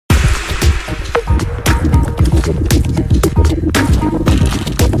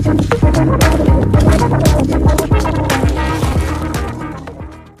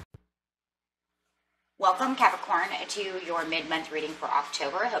to your mid-month reading for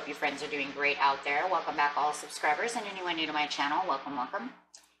October. I hope your friends are doing great out there. Welcome back, all subscribers, and anyone new to my channel, welcome, welcome.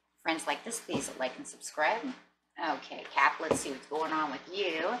 Friends like this, please like and subscribe. Okay, Cap, let's see what's going on with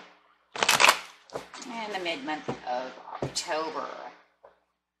you in the mid-month of October.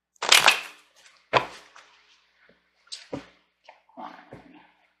 Capricorn.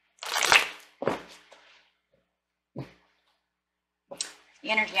 The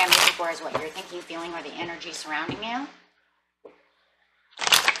energy I'm looking for is what you're thinking, feeling, or the energy surrounding you.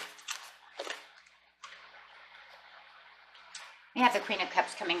 We have the Queen of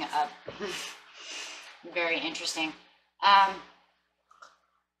Cups coming up. Very interesting.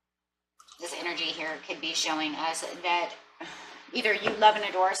 This energy here could be showing us that either you love and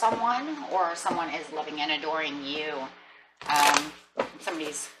adore someone, or someone is loving and adoring you.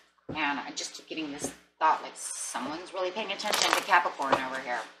 Somebody's, man, I just keep getting this thought like someone's really paying attention to Capricorn over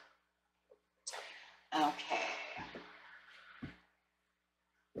here. Okay.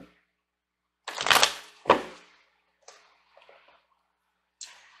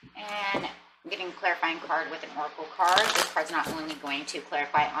 And I'm getting a clarifying card with an oracle card. This card's not only going to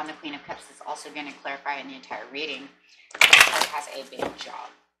clarify on the Queen of Cups, it's also going to clarify in the entire reading. This card has a big job.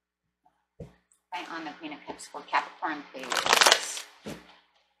 Right on the Queen of Cups for Capricorn, please.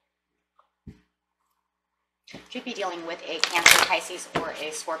 Could be dealing with a Cancer, Pisces, or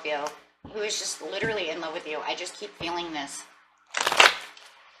a Scorpio who is just literally in love with you. I just keep feeling this.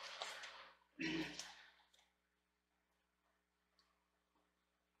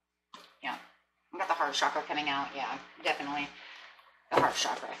 Yeah, I got the heart chakra coming out. Yeah, definitely the heart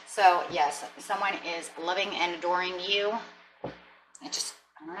chakra. So yes, someone is loving and adoring you. I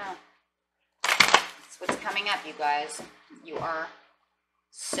don't know. That's what's coming up, you guys. You are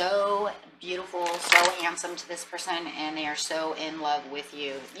so beautiful, so handsome to this person, and they are so in love with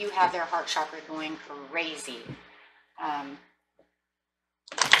you. You have their heart chakra going crazy.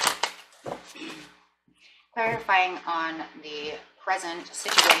 Clarifying on the present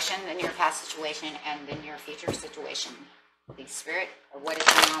situation, the near past situation, and the near future situation. The spirit of what is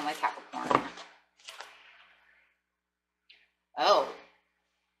going on with Capricorn. Oh,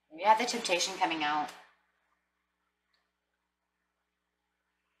 we have the temptation coming out.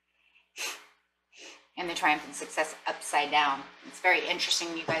 And the triumph and success upside down. It's very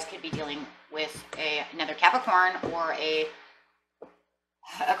interesting. You guys could be dealing with another Capricorn, or a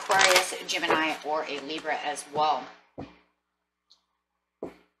Aquarius, Gemini, or a Libra as well.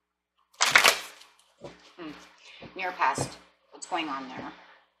 Near past. What's going on there?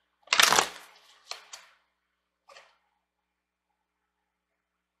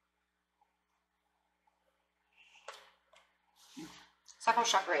 Sacral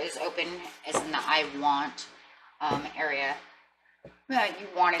chakra is open, as in the I want area. You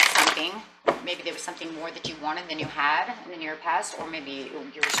wanted something. Maybe there was something more that you wanted than you had in the near past, or maybe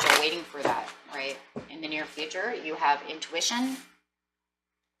you were still waiting for that, right? In the near future, you have intuition.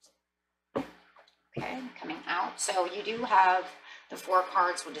 Okay, coming out. So you do have the 4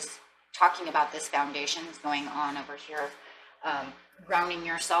 cards. We're just talking about this foundations going on over here. Grounding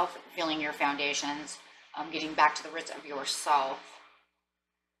yourself, feeling your foundations, getting back to the roots of yourself.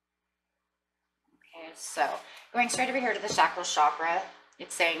 Okay, so going straight over here to the sacral chakra,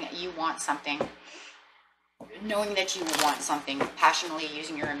 it's saying you want something, knowing that you want something, passionately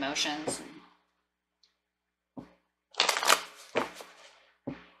using your emotions.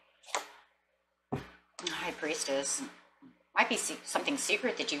 High Priestess. Might be something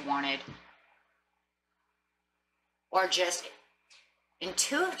secret that you wanted, or just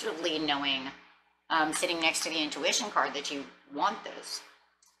intuitively knowing, sitting next to the intuition card, that you want this.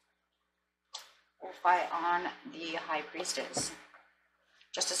 Clarify on the High Priestess.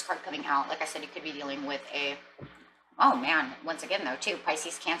 Justice card coming out. Like I said, you could be dealing with a, oh man, once again though, too,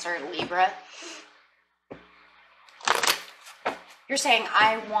 Pisces, Cancer, Libra. You're saying,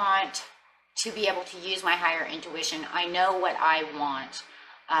 I want to be able to use my higher intuition. I know what I want.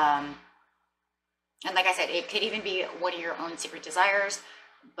 And like I said, it could even be one of your own secret desires.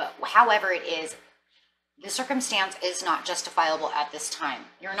 But however it is, the circumstance is not justifiable at this time.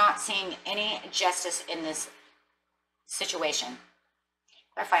 You're not seeing any justice in this situation.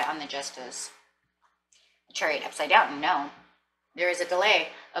 Clarify on the Justice. The Chariot upside down. No. There is a delay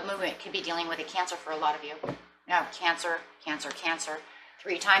of movement. Could be dealing with a Cancer for a lot of you. No, Cancer, Cancer, Cancer.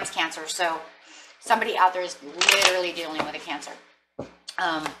 3 times Cancer. So somebody out there is literally dealing with a Cancer.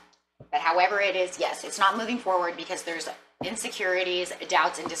 But however it is, yes, it's not moving forward because there's insecurities,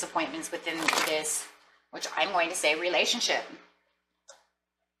 doubts, and disappointments within this, which I'm going to say, relationship.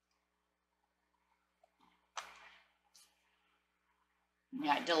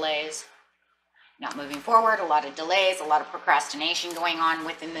 Yeah, delays. not moving forward, a lot of delays, a lot of procrastination going on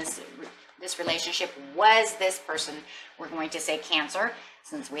within this relationship. Was this person, we're going to say Cancer,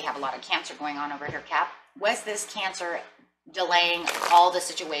 since we have a lot of Cancer going on over here, Cap. Was this Cancer delaying all the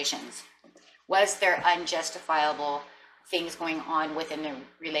situations? Was there unjustifiable things going on within the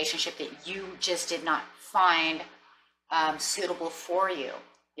relationship that you just did not find suitable for you?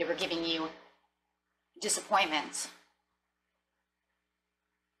 They were giving you disappointments.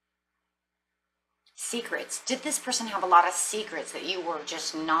 Secrets. Did this person have a lot of secrets that you were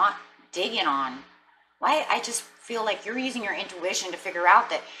just not digging on? Why? I just feel like you're using your intuition to figure out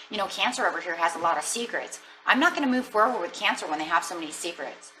that, you know, Cancer over here has a lot of secrets. I'm not going to move forward with Cancer when they have so many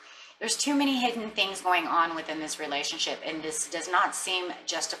secrets. There's too many hidden things going on within this relationship, and this does not seem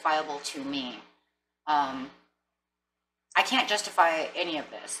justifiable to me. I can't justify any of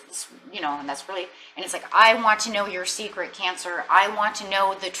this. It's, you know, and that's really, and it's like, I want to know your secret, Cancer. I want to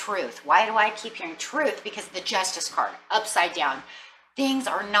know the truth. Why do I keep hearing truth? Because the Justice card, upside down. Things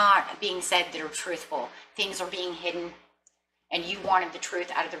are not being said that are truthful. Things are being hidden, and you wanted the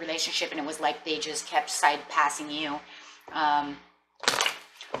truth out of the relationship, and it was like they just kept side passing you,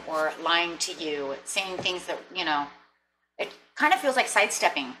 or lying to you, saying things that, you know, it kind of feels like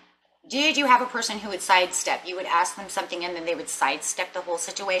sidestepping. Did you have a person who would sidestep? You would ask them something and then they would sidestep the whole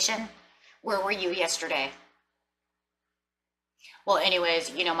situation? Where were you yesterday? Well, anyways,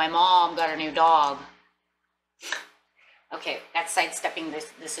 you know, my mom got a new dog. Okay, that's sidestepping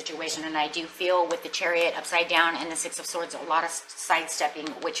the situation. And I do feel with the Chariot upside down and the Six of Swords, a lot of sidestepping,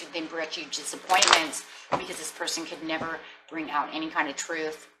 which then brought you disappointments because this person could never bring out any kind of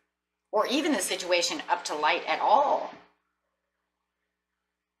truth or even the situation up to light at all.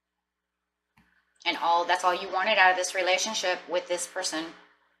 And that's all you wanted out of this relationship with this person.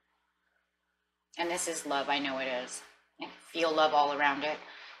 And this is love. I know it is. I feel love all around it.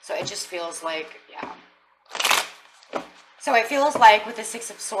 So it just feels like, yeah. So it feels like with the Six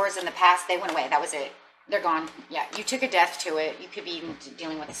of Swords in the past, they went away. That was it. They're gone. Yeah, you took a death to it. You could be even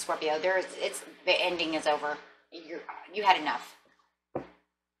dealing with a Scorpio. The ending is over. You had enough.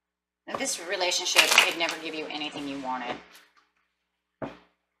 Now, this relationship could never give you anything you wanted.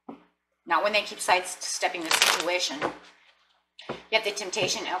 Not when they keep sidestepping the situation. You have the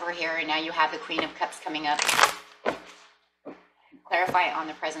Temptation over here, and now you have the Queen of Cups coming up. Clarify on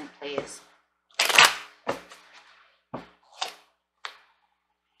the present, please.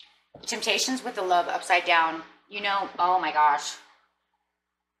 The Temptations with the Love upside down. You know, oh my gosh.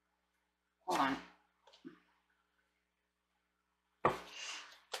 Hold on.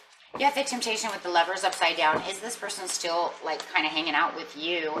 You have the Temptation with the Lovers upside down. Is this person still, like, kind of hanging out with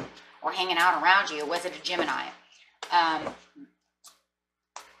you? Or hanging out around you? Was it a Gemini?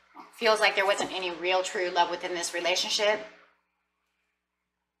 Feels like there wasn't any real true love within this relationship.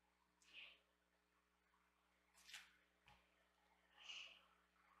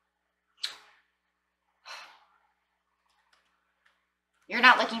 You're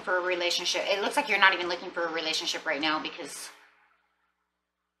not looking for a relationship. It looks like you're not even looking for a relationship right now because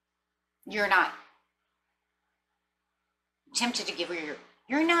you're not tempted to give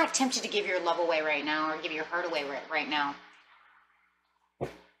You're not tempted to give your love away right now or give your heart away right now.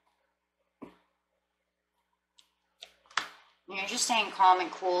 You're just staying calm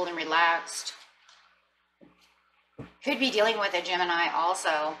and cool and relaxed. Could be dealing with a Gemini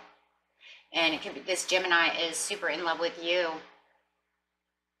also. And it could be this Gemini is super in love with you.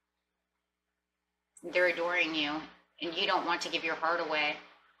 They're adoring you. And you don't want to give your heart away.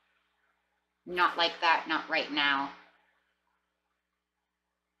 Not like that, not right now.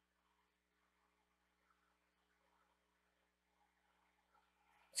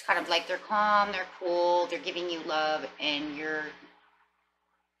 It's kind of like they're calm, they're cool, they're giving you love, and you're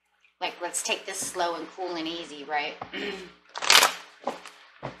like, let's take this slow and cool and easy, right?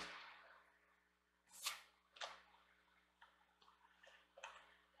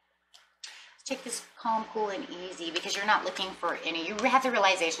 Take this calm, cool, and easy because you're not looking for any, you have the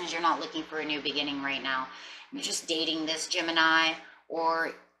realizations you're not looking for a new beginning right now. You're just dating this Gemini,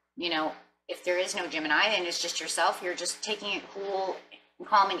 or, you know, if there is no Gemini, then it's just yourself. You're just taking it cool,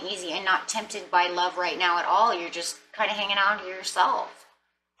 calm, and easy, and not tempted by love right now at all. You're just kind of hanging out to yourself.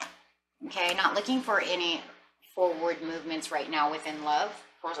 Okay, not looking for any forward movements right now within love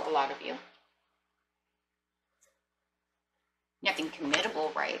for a lot of you. Nothing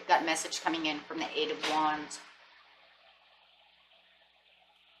committable, right? Got a message coming in from the Eight of Wands.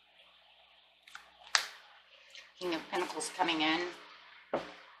 King of Pentacles coming in.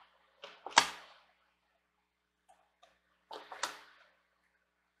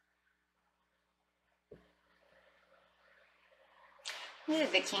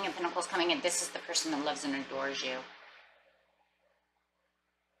 The King of Pentacles coming in. This is the person that loves and adores you.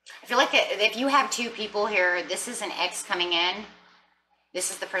 I feel like if you have two people here, this is an ex coming in. This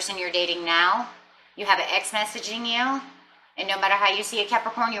is the person you're dating now. You have an ex messaging you. And no matter how you see a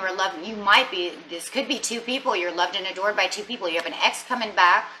Capricorn, you are loved. You might be, this could be two people. You're loved and adored by two people. You have an ex coming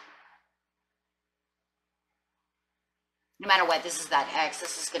back. No matter what, this is that ex.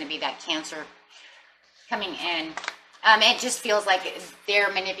 This is going to be that Cancer coming in. It just feels like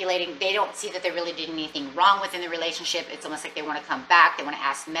they're manipulating. They don't see that they really did anything wrong within the relationship. It's almost like they want to come back. They want to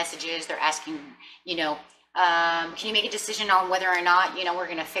ask messages. They're asking, you know, can you make a decision on whether or not, you know, we're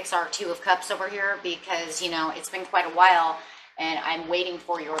going to fix our Two of Cups over here? Because, you know, it's been quite a while and I'm waiting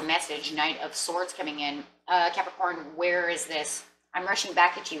for your message. Knight of Swords coming in. Capricorn, where is this? I'm rushing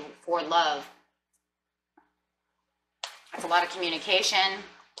back at you for love. That's a lot of communication.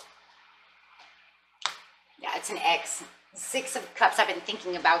 Yeah, it's an ex. Six of Cups. I've been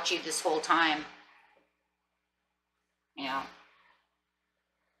thinking about you this whole time. You know.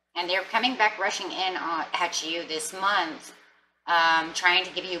 And they're coming back, rushing in at you this month. Trying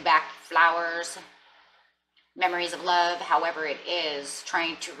to give you back flowers. Memories of love. However it is.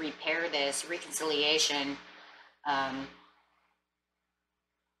 Trying to repair this. Reconciliation.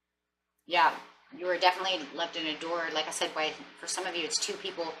 Yeah. You are definitely loved and adored. Like I said, for some of you, it's two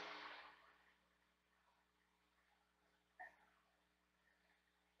people.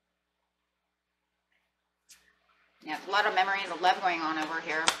 Yeah, a lot of memories of love going on over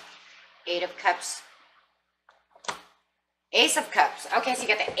here. Eight of Cups. Ace of Cups. Okay, so you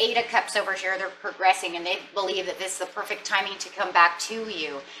got the Eight of Cups over here. They're progressing, and they believe that this is the perfect timing to come back to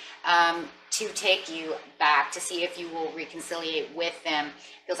you, to take you back, to see if you will reconciliate with them.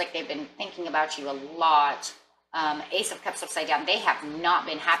 Feels like they've been thinking about you a lot. Ace of Cups upside down. They have not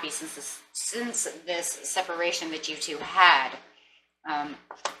been happy since this separation that you two had.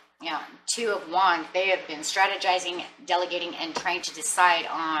 Yeah, Two of Wands. They have been strategizing, delegating, and trying to decide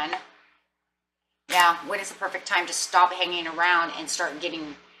on, yeah, when is the perfect time to stop hanging around and start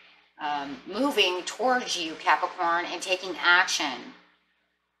getting, moving towards you, Capricorn, and taking action.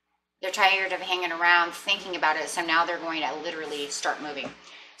 They're tired of hanging around, thinking about it, so now they're going to literally start moving.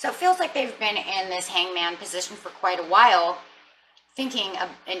 So it feels like they've been in this hangman position for quite a while, thinking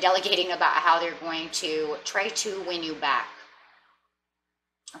and delegating about how they're going to try to win you back.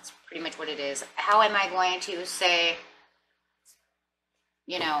 That's pretty much what it is. How am I going to say,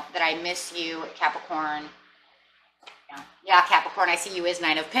 you know, that I miss you, Capricorn? Yeah, Capricorn, I see you as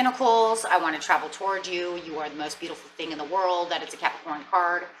Nine of Pentacles. I want to travel towards you. You are the most beautiful thing in the world. That is a Capricorn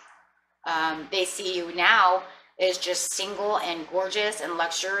card. They see you now as just single and gorgeous and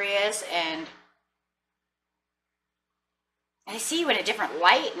luxurious, and they see you in a different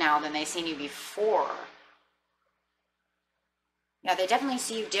light now than they've seen you before. Yeah, they definitely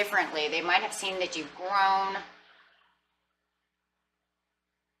see you differently. They might have seen that you've grown.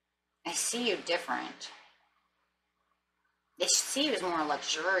 I see you different. They see you as more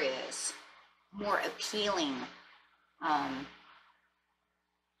luxurious, more appealing.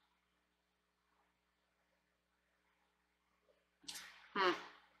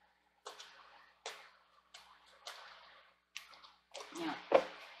 Yeah.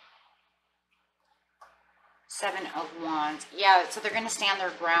 Seven of Wands. Yeah, so they're going to stand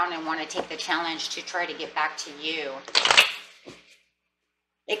their ground and want to take the challenge to try to get back to you.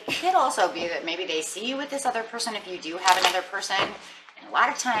 It could also be that maybe they see you with this other person if you do have another person. And a lot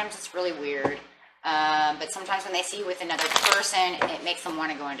of times it's really weird. But sometimes when they see you with another person, it makes them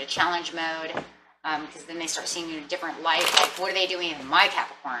want to go into challenge mode. Because then they start seeing you in a different light. Like, what are they doing in my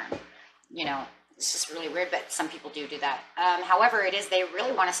Capricorn? You know, it's just really weird, but some people do that. However, it is, they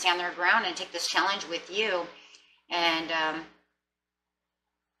really want to stand their ground and take this challenge with you. And,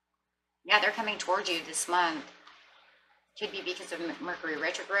 yeah, they're coming towards you this month. Could be because of Mercury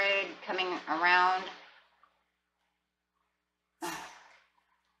retrograde coming around. But,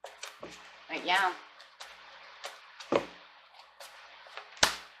 yeah.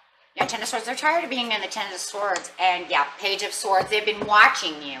 Yeah, Ten of Swords. They're tired of being in the Ten of Swords. And, yeah, Page of Swords. They've been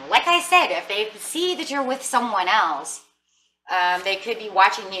watching you. Like I said, if they see that you're with someone else, they could be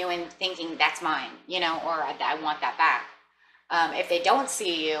watching you and thinking, that's mine, you know, or I want that back. If they don't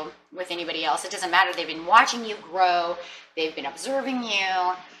see you with anybody else, it doesn't matter. They've been watching you grow. They've been observing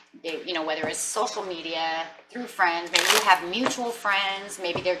you. They, you know, whether it's social media, through friends. Maybe you have mutual friends.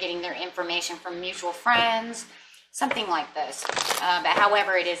 Maybe they're getting their information from mutual friends. Something like this. But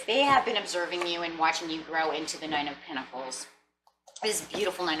however it is, they have been observing you and watching you grow into the Nine of Pentacles. This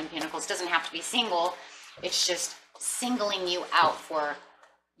beautiful Nine of Pentacles doesn't have to be single. It's just singling you out for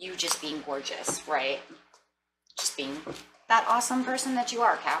you just being gorgeous, right? Just being that awesome person that you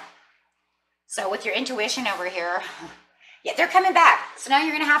are, Cap. So with your intuition over here, yeah, they're coming back. So now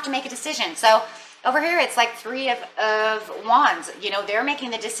you're going to have to make a decision. So over here, it's like Three of Wands. You know, they're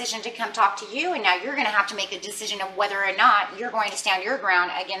making the decision to come talk to you. And now you're going to have to make a decision of whether or not you're going to stand your ground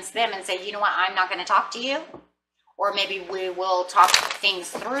against them and say, you know what, I'm not going to talk to you. Or maybe we will talk things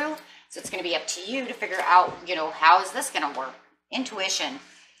through. So it's going to be up to you to figure out, you know, how is this going to work? Intuition.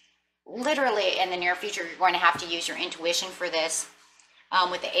 Literally, in the near future, you're going to have to use your intuition for this.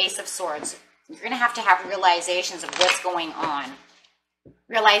 With the Ace of Swords, you're going to have realizations of what's going on.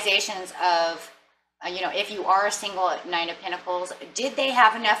 Realizations of, you know, if you are a single Nine of Pentacles, did they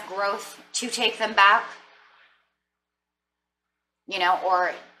have enough growth to take them back? You know,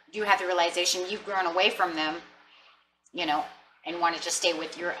 or do you have the realization you've grown away from them, you know, and want to just stay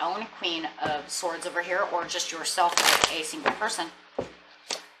with your own Queen of Swords over here, or just yourself as a single person?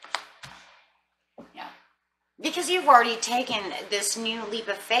 Because you've already taken this new leap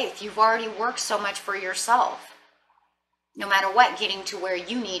of faith. You've already worked so much for yourself. No matter what, getting to where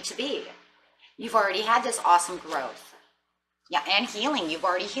you need to be. You've already had this awesome growth. Yeah, and healing. You've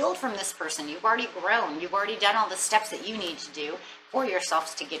already healed from this person. You've already grown. You've already done all the steps that you need to do for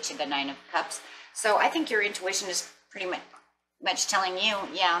yourselves to get to the Nine of Cups. So I think your intuition is pretty much telling you,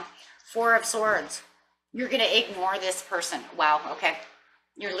 yeah, Four of Swords. You're going to ignore this person. Wow, okay.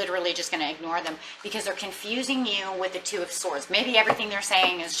 You're literally just going to ignore them because they're confusing you with the Two of Swords. Maybe everything they're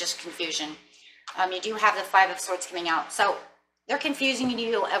saying is just confusion. You do have the Five of Swords coming out. So they're confusing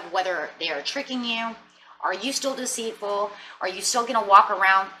you of whether they are tricking you. Are you still deceitful? Are you still going to walk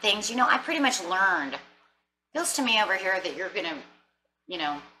around things? You know, I pretty much learned. Feels to me over here that you're going to, you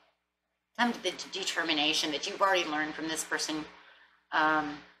know, come to the determination that you've already learned from this person.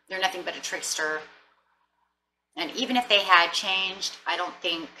 They're nothing but a trickster. And even if they had changed, I don't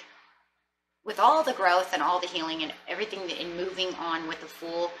think, with all the growth and all the healing and everything and moving on with the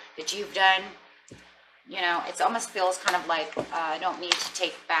Fool that you've done, you know, it almost feels kind of like I don't need to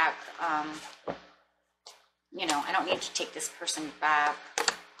take back, you know, I don't need to take this person back.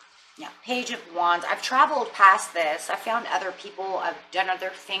 Yeah, Page of Wands. I've traveled past this. I found other people. I've done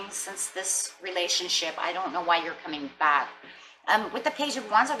other things since this relationship. I don't know why you're coming back. With the Page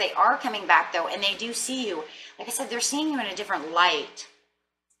of Wands, they are coming back, though, and they do see you. Like I said, they're seeing you in a different light.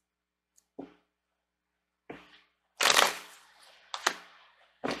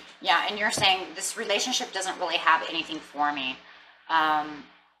 Yeah, and you're saying this relationship doesn't really have anything for me. I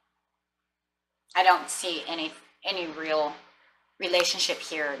don't see any real relationship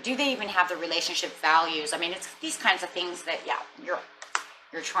here. Do they even have the relationship values? I mean, it's these kinds of things that, yeah,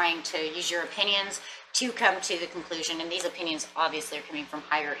 you're trying to use your opinions to come to the conclusion, and these opinions obviously are coming from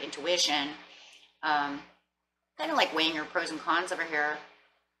higher intuition. Kind of like weighing your pros and cons over here.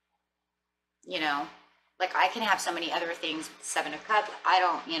 You know, like I can have so many other things with the Seven of Cups. I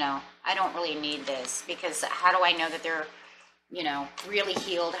don't really need this, because how do I know that they're, you know, really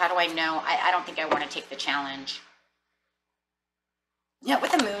healed? How do I know? I don't think I want to take the challenge. You know,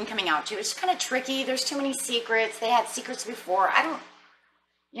 with the Moon coming out too, it's kind of tricky. There's too many secrets. They had secrets before. I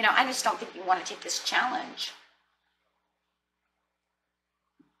just don't think you want to take this challenge.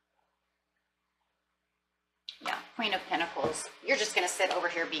 Yeah, Queen of Pentacles. You're just going to sit over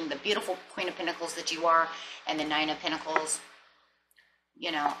here being the beautiful Queen of Pentacles that you are, and the Nine of Pentacles.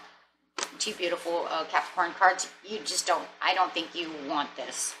 You know, two beautiful Capricorn cards. You just don't, I don't think you want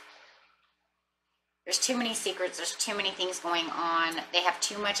this. There's too many secrets. There's too many things going on. They have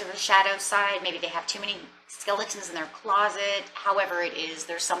too much of a shadow side. Maybe they have too many skeletons in their closet. However it is,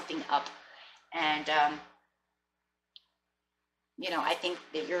 there's something up. And, you know, I think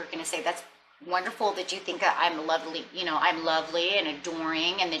that you're going to say, that's wonderful that you think I'm lovely. You know, I'm lovely and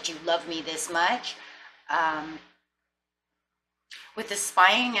adoring, and that you love me this much. With the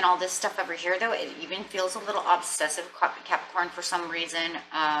spying and all this stuff over here, though, it even feels a little obsessive, Capricorn, for some reason.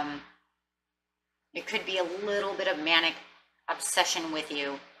 It could be a little bit of manic obsession with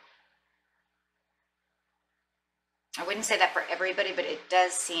you. I wouldn't say that for everybody, but it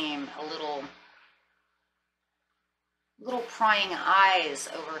does seem a little prying eyes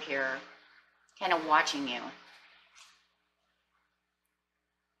over here, kind of watching you.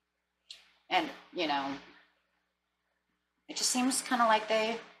 And, you know, it just seems kind of like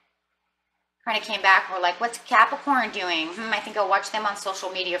they kind of came back. We're like, what's Capricorn doing? I think I'll watch them on social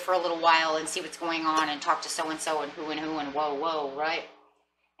media for a little while and see what's going on, and talk to so-and-so and who and whoa, right?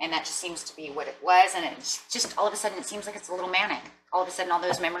 And that just seems to be what it was. And it's just, all of a sudden, it seems like it's a little manic. All of a sudden, all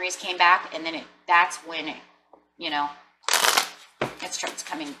those memories came back, and then that's when it, you know, it starts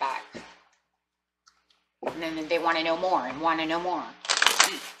coming back. And then they want to know more and want to know more.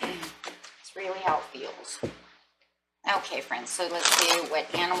 It's really how it feels. Okay, friends, so let's see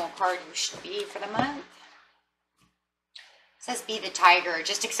what animal card you should be for the month. It says be the tiger.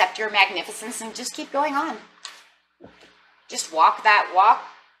 Just accept your magnificence and just keep going on. Just walk that walk,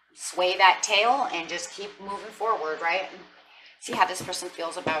 sway that tail, and just keep moving forward, right? And see how this person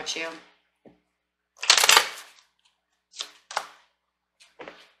feels about you.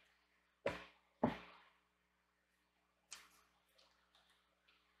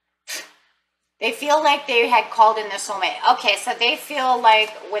 They feel like they had called in their soulmate. Okay, so they feel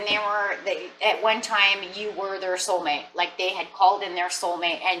like when at one time you were their soulmate. Like they had called in their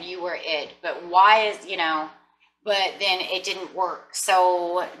soulmate and you were it. But why is, but then it didn't work.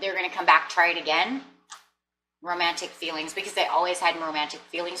 So they're going to come back, try it again. Romantic feelings, because they always had romantic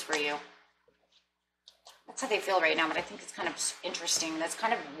feelings for you. That's how they feel right now, but I think it's kind of interesting. That's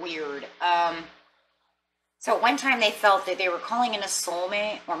kind of weird. So at one time they felt that they were calling in a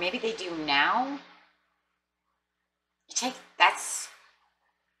soulmate, or maybe they do now.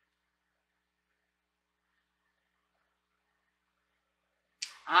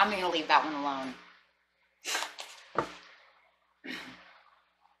 I'm going to leave that one alone.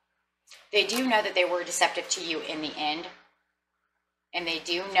 They do know that they were deceptive to you in the end. And they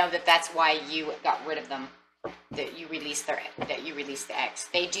do know that that's why you got rid of them. That you released the ex.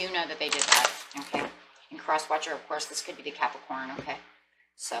 They do know that they did that. Okay. And cross watcher, of course, this could be the Capricorn. Okay.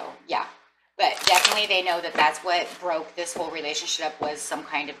 So yeah. But definitely they know that that's what broke this whole relationship up, was some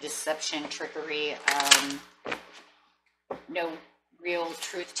kind of deception, trickery, no real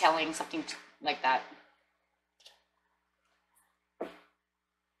truth telling, something like that.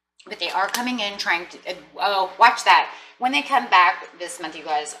 But they are coming in trying to, watch that. When they come back this month, you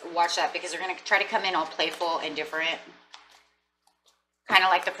guys, watch that, because they're going to try to come in all playful and different. Kind of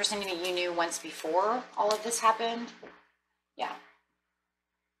like the person that you knew once before all of this happened. Yeah.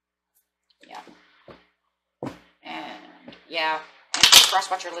 Yeah. And, yeah. And cross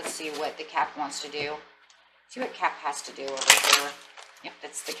watcher, let's see what the Cap wants to do. See what Cap has to do over here. Yep,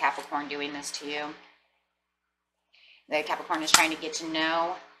 that's the Capricorn doing this to you. The Capricorn is trying to get to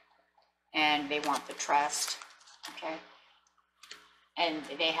know, and they want the trust, okay? And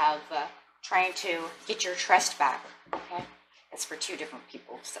they have trying to get your trust back, okay? That's for two different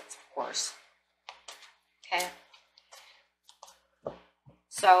people, sets, of course, okay?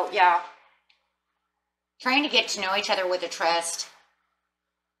 So, yeah, trying to get to know each other with a trust.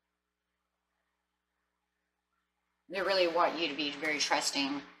 They really want you to be very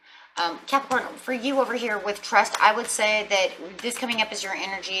trusting. Capricorn, for you over here with trust, I would say that this coming up is your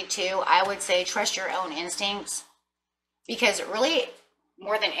energy too. I would say trust your own instincts, because really,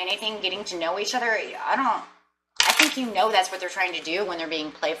 more than anything, getting to know each other, I think that's what they're trying to do when they're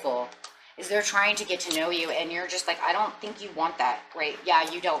being playful, is they're trying to get to know you, and you're just like, I don't think you want that, right? Yeah,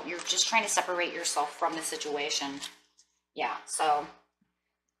 you don't. You're just trying to separate yourself from the situation. Yeah, so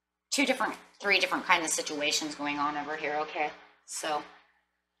three different kinds of situations going on over here, okay? So,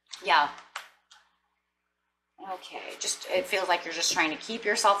 yeah. Okay, it feels like you're just trying to keep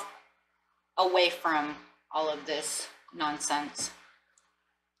yourself away from all of this nonsense.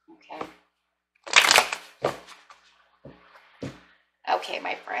 Okay. Okay,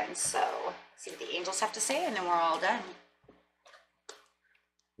 my friends, so see what the angels have to say, and then we're all done.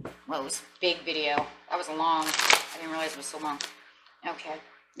 Well, it was a big video. That was long. I didn't realize it was so long. Okay.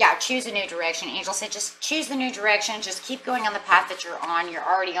 Yeah, choose a new direction. Angel said just choose the new direction. Just keep going on the path that you're on. You're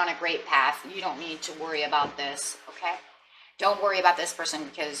already on a great path. You don't need to worry about this, okay? Don't worry about this person,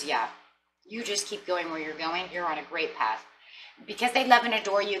 because, yeah, you just keep going where you're going. You're on a great path. Because they love and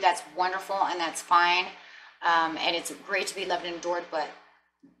adore you, that's wonderful, and that's fine. And it's great to be loved and adored, but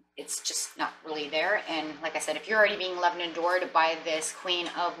it's just not really there. And like I said, if you're already being loved and adored by this Queen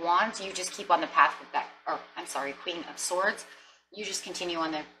of Wands, you just keep on the path with that, or I'm sorry, Queen of Swords. You just continue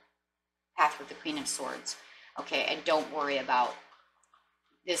on the path with the Queen of Swords, okay? And don't worry about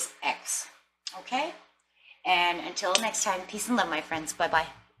this ex, okay? And until next time, peace and love, my friends. Bye-bye.